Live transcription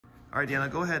All right,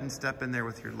 Deanna, go ahead and step in there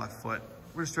with your left foot.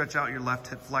 We're gonna stretch out your left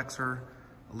hip flexor,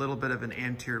 a little bit of an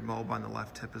anterior mob on the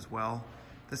left hip as well.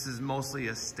 This is mostly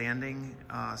a standing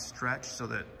stretch so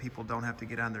that people don't have to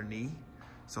get on their knee.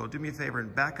 So do me a favor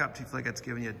and back up till you feel like it's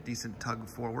giving you a decent tug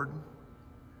forward.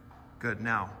 Good,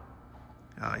 now,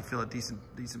 you feel a decent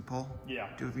pull? Yeah.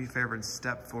 Do me a favor and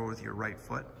step forward with your right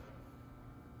foot.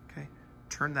 Okay,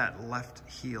 turn that left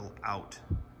heel out.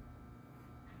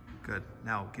 Good,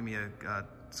 now give me a,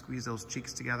 squeeze those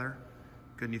cheeks together.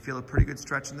 Good, and you feel a pretty good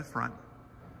stretch in the front.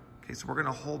 Okay, so we're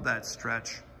gonna hold that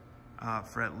stretch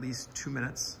for at least 2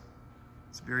 minutes.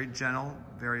 It's very gentle,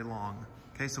 very long.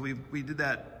 Okay, so we did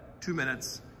that 2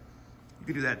 minutes. You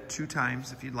could do that 2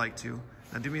 times if you'd like to.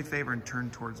 Now do me a favor and turn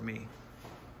towards me.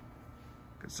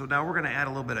 Good, so now we're gonna add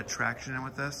a little bit of traction in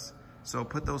with this. So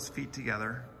put those feet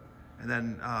together and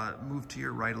then move to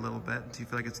your right a little bit until you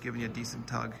feel like it's giving you a decent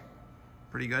tug.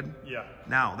 Pretty good? Yeah.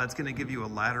 Now that's gonna give you a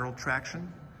lateral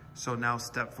traction. So now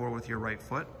step forward with your right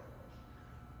foot,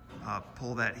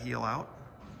 pull that heel out,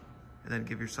 and then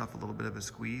give yourself a little bit of a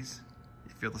squeeze.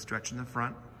 You feel the stretch in the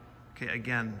front. Okay,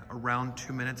 again, around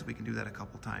 2 minutes, we can do that a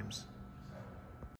couple times.